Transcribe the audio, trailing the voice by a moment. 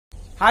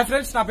Hi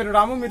friends, నా పేరు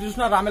రాము. మీరు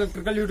చూసిన Ram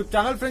electrical YouTube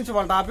channel. Friends,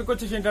 వాళ్ళ టాపిక్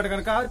వచ్చేసి ఏంటంటే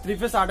కనుక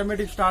 3-phase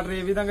ఆటోమేటిక్ స్టార్టర్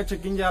ఏ విధంగా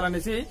చెకింగ్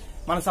చేయాలనేసి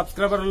మన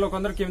సబ్స్క్రైబర్లలో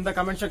కొందరు కింద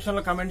కమెంట్ సెక్షన్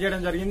లో కమెంట్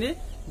చేయడం జరిగింది.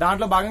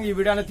 దాంట్లో భాగంగా ఈ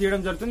వీడియో అనేది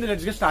తీయడం జరుగుతుంది.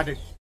 Let's get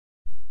started.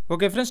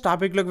 Okay friends,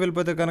 topic లోకి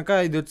వెళ్ళిపోతే కనుక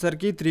ఇది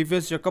వచ్చేసరికి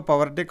 3-phase యొక్క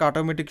పవర్ టెక్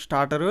ఆటోమేటిక్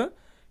స్టార్టర్.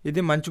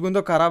 ఇది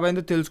మంచిగుందో ఖరాబ్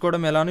అయిందో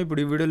తెలుసుకోవడం ఎలానో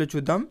ఇప్పుడు ఈ వీడియోలో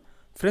చూద్దాం.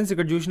 ఫ్రెండ్స్,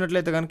 ఇక్కడ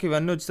చూసినట్లయితే కనుక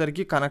ఇవన్నీ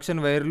వచ్చేసరికి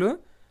కనెక్షన్ వైర్లు,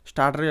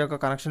 స్టార్టర్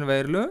యొక్క కనెక్షన్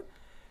వైర్లు.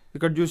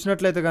 ఇక్కడ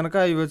చూసినట్లయితే కనుక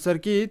ఇవి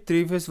వచ్చేసరికి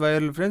 3-phase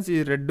వైర్లు ఫ్రెండ్స్. ఈ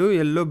రెడ్,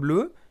 ఎల్లో, బ్లూ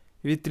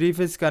ఇవి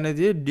 3-phaseకి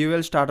అనేది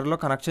డ్యూయల్ స్టార్టర్లో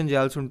కనెక్షన్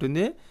చేయాల్సి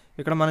ఉంటుంది.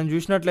 ఇక్కడ మనం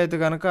చూసినట్లయితే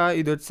కనుక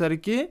ఇది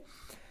వచ్చేసరికి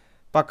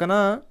పక్కన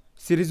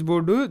సిరీస్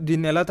బోర్డు.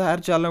 దీన్ని ఎలా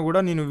తయారు చేయాలో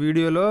కూడా నేను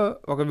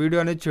ఒక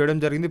వీడియో అనేది చేయడం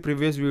జరిగింది,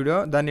 ప్రీవియస్ వీడియో.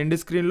 దాని ఎండ్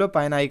స్క్రీన్లో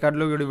పైన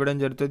ఐకార్డ్లో కూడా ఇవ్వడం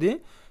జరుగుతుంది,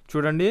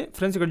 చూడండి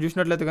ఫ్రెండ్స్. ఇక్కడ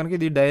చూసినట్లయితే కనుక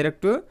ఇది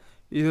డైరెక్ట్,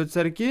 ఇది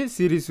వచ్చేసరికి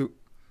సిరీస్.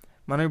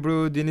 మనం ఇప్పుడు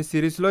దీన్ని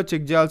సిరీస్లో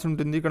చెక్ చేయాల్సి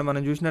ఉంటుంది. ఇక్కడ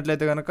మనం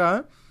చూసినట్లయితే కనుక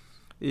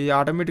ఈ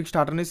ఆటోమేటిక్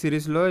స్టార్టర్ని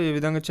సిరీస్లో ఏ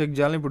విధంగా చెక్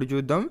చేయాలని ఇప్పుడు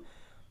చూద్దాం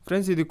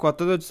ఫ్రెండ్స్. ఇది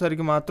కొత్తది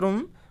వచ్చేసరికి మాత్రం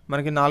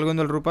మనకి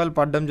 400 రూపాయలు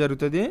పడడం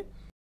జరుగుతుంది.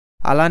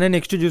 అలానే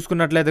నెక్స్ట్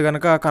చూసుకున్నట్లయితే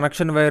కనుక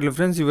కనెక్షన్ వైర్లు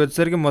ఫ్రెండ్స్. ఇవి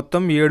వచ్చేసరికి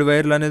మొత్తం 7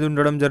 వైర్లు అనేది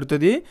ఉండడం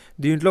జరుగుతుంది.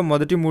 దీంట్లో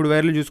మొదటి 3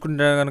 వైర్లు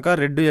చూసుకుంటే కనుక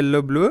రెడ్,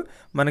 ఎల్లో, బ్లూ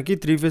మనకి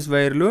 3-phase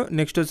వైర్లు.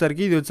 నెక్స్ట్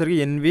వచ్చేసరికి ఇది వచ్చేసరికి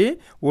ఎన్వి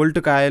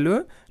వోల్ట్ కాయలు.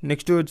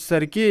 నెక్స్ట్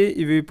వచ్చేసరికి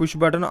ఇవి push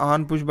button,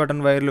 on push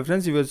button వైర్లు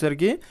ఫ్రెండ్స్. ఇవి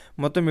వచ్చేసరికి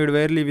మొత్తం 7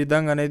 వైర్లు ఈ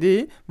విధంగా అనేది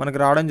మనకు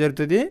రావడం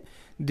జరుగుతుంది.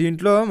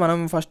 దీంట్లో మనం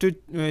ఫస్ట్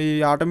ఈ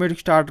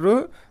ఆటోమేటిక్ స్టార్టరు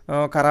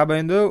ఖరాబ్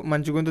అయిందో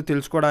మంచిగుందో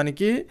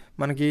తెలుసుకోవడానికి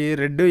మనకి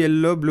రెడ్,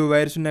 ఎల్లో, బ్లూ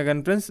వైర్స్ ఉన్నాయి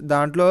కానీ ఫ్రెండ్స్,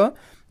 దాంట్లో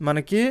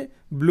మనకి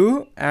బ్లూ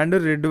అండ్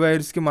రెడ్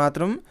వైర్స్కి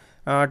మాత్రం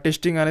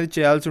టెస్టింగ్ అనేది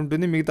చేయాల్సి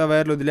ఉంటుంది, మిగతా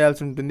వైర్లు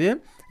వదిలేయాల్సి ఉంటుంది.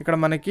 ఇక్కడ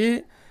మనకి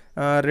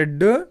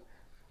రెడ్,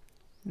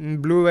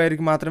 బ్లూ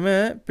వైర్కి మాత్రమే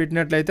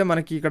పెట్టినట్లయితే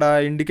మనకి ఇక్కడ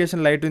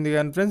ఇండికేషన్ లైట్ ఉంది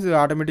కానీ ఫ్రెండ్స్,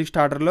 ఆటోమేటిక్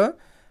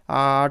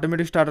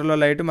స్టార్టర్లో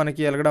లైట్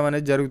మనకి వెలగడం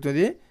అనేది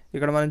జరుగుతుంది.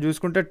 ఇక్కడ మనం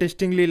చూసుకుంటే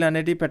టెస్టింగ్ లీల్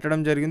అనేటివి పెట్టడం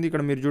జరిగింది.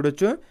 ఇక్కడ మీరు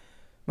చూడొచ్చు,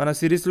 మన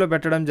సిరీస్లో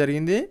పెట్టడం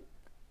జరిగింది.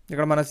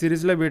 ఇక్కడ మన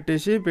సిరీస్లో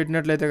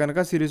పెట్టినట్లయితే కనుక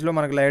సిరీస్లో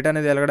మనకి లైట్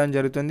అనేది వెలగడం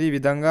జరుగుతుంది. ఈ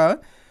విధంగా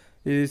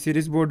ఈ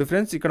సిరీస్ బోర్డు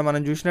ఫ్రెండ్స్. ఇక్కడ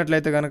మనం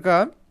చూసినట్లయితే కనుక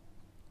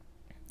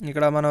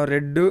ఇక్కడ మనం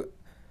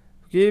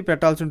రెడ్కి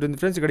పెట్టాల్సి ఉంటుంది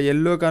ఫ్రెండ్స్. ఇక్కడ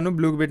ఎల్లో కాను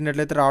బ్లూకి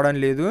పెట్టినట్లయితే రావడం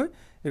లేదు.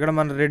 ఇక్కడ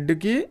మన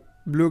రెడ్కి,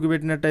 బ్లూకి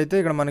పెట్టినట్లయితే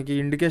ఇక్కడ మనకి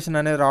ఇండికేషన్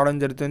అనేది రావడం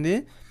జరుగుతుంది.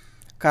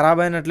 ఖరాబ్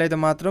అయినట్లయితే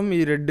మాత్రం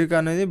ఈ రెడ్కి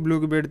అనేది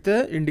బ్లూకి పెడితే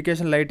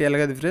ఇండికేషన్ లైట్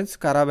వెలగదు ఫ్రెండ్స్,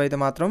 ఖరాబ్ అయితే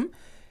మాత్రం.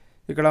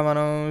 ఇక్కడ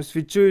మనం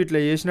స్విచ్ ఇట్లా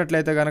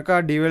వేసినట్లయితే కనుక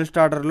డ్యూయల్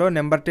స్టార్టర్లో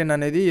నెంబర్ 10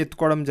 అనేది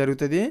ఎత్తుకోవడం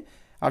జరుగుతుంది.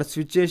 అక్కడ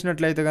స్విచ్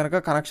చేసినట్లయితే కనుక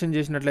కనెక్షన్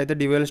చేసినట్లయితే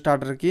డ్యూయల్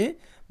స్టార్టర్కి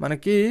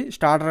మనకి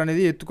స్టార్టర్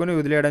అనేది ఎత్తుకొని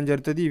వదిలేయడం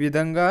జరుగుతుంది. ఈ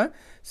విధంగా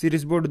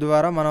సిరీస్ బోర్డు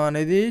ద్వారా మనం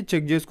అనేది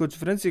చెక్ చేసుకోవచ్చు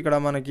ఫ్రెండ్స్. ఇక్కడ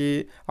మనకి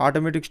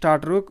ఆటోమేటిక్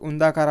స్టార్టర్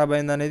ఉందా ఖరాబ్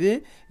అయింది అనేది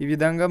ఈ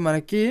విధంగా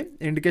మనకి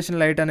ఇండికేషన్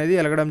లైట్ అనేది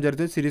వెలగడం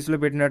జరుగుతుంది. సిరీస్లో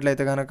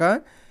పెట్టినట్లయితే కనుక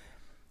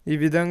ఈ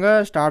విధంగా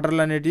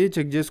స్టార్టర్లు అనేటివి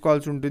చెక్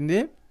చేసుకోవాల్సి ఉంటుంది.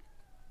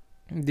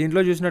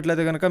 దీంట్లో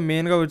చూసినట్లయితే కనుక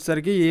మెయిన్గా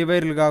వచ్చేసరికి ఏ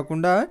వైర్లు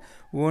కాకుండా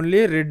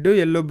ఓన్లీ రెడ్,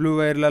 ఎల్లో, బ్లూ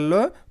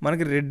వైర్లలో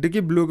మనకి రెడ్కి,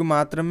 బ్లూకి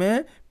మాత్రమే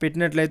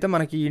పెట్టినట్లయితే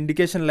మనకి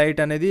ఇండికేషన్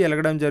లైట్ అనేది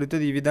వెలగడం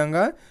జరుగుతుంది. ఈ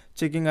విధంగా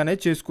చెకింగ్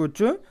అనేది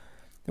చేసుకోవచ్చు.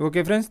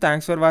 Okay friends,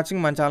 thanks for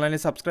watching. మన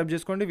ఛానల్ని సబ్స్క్రైబ్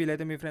చేసుకోండి.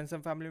 వీలైతే మీ ఫ్రెండ్స్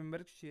అండ్ ఫ్యామిలీ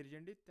మెంబర్స్కి షేర్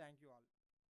చేయండి. Thank you all.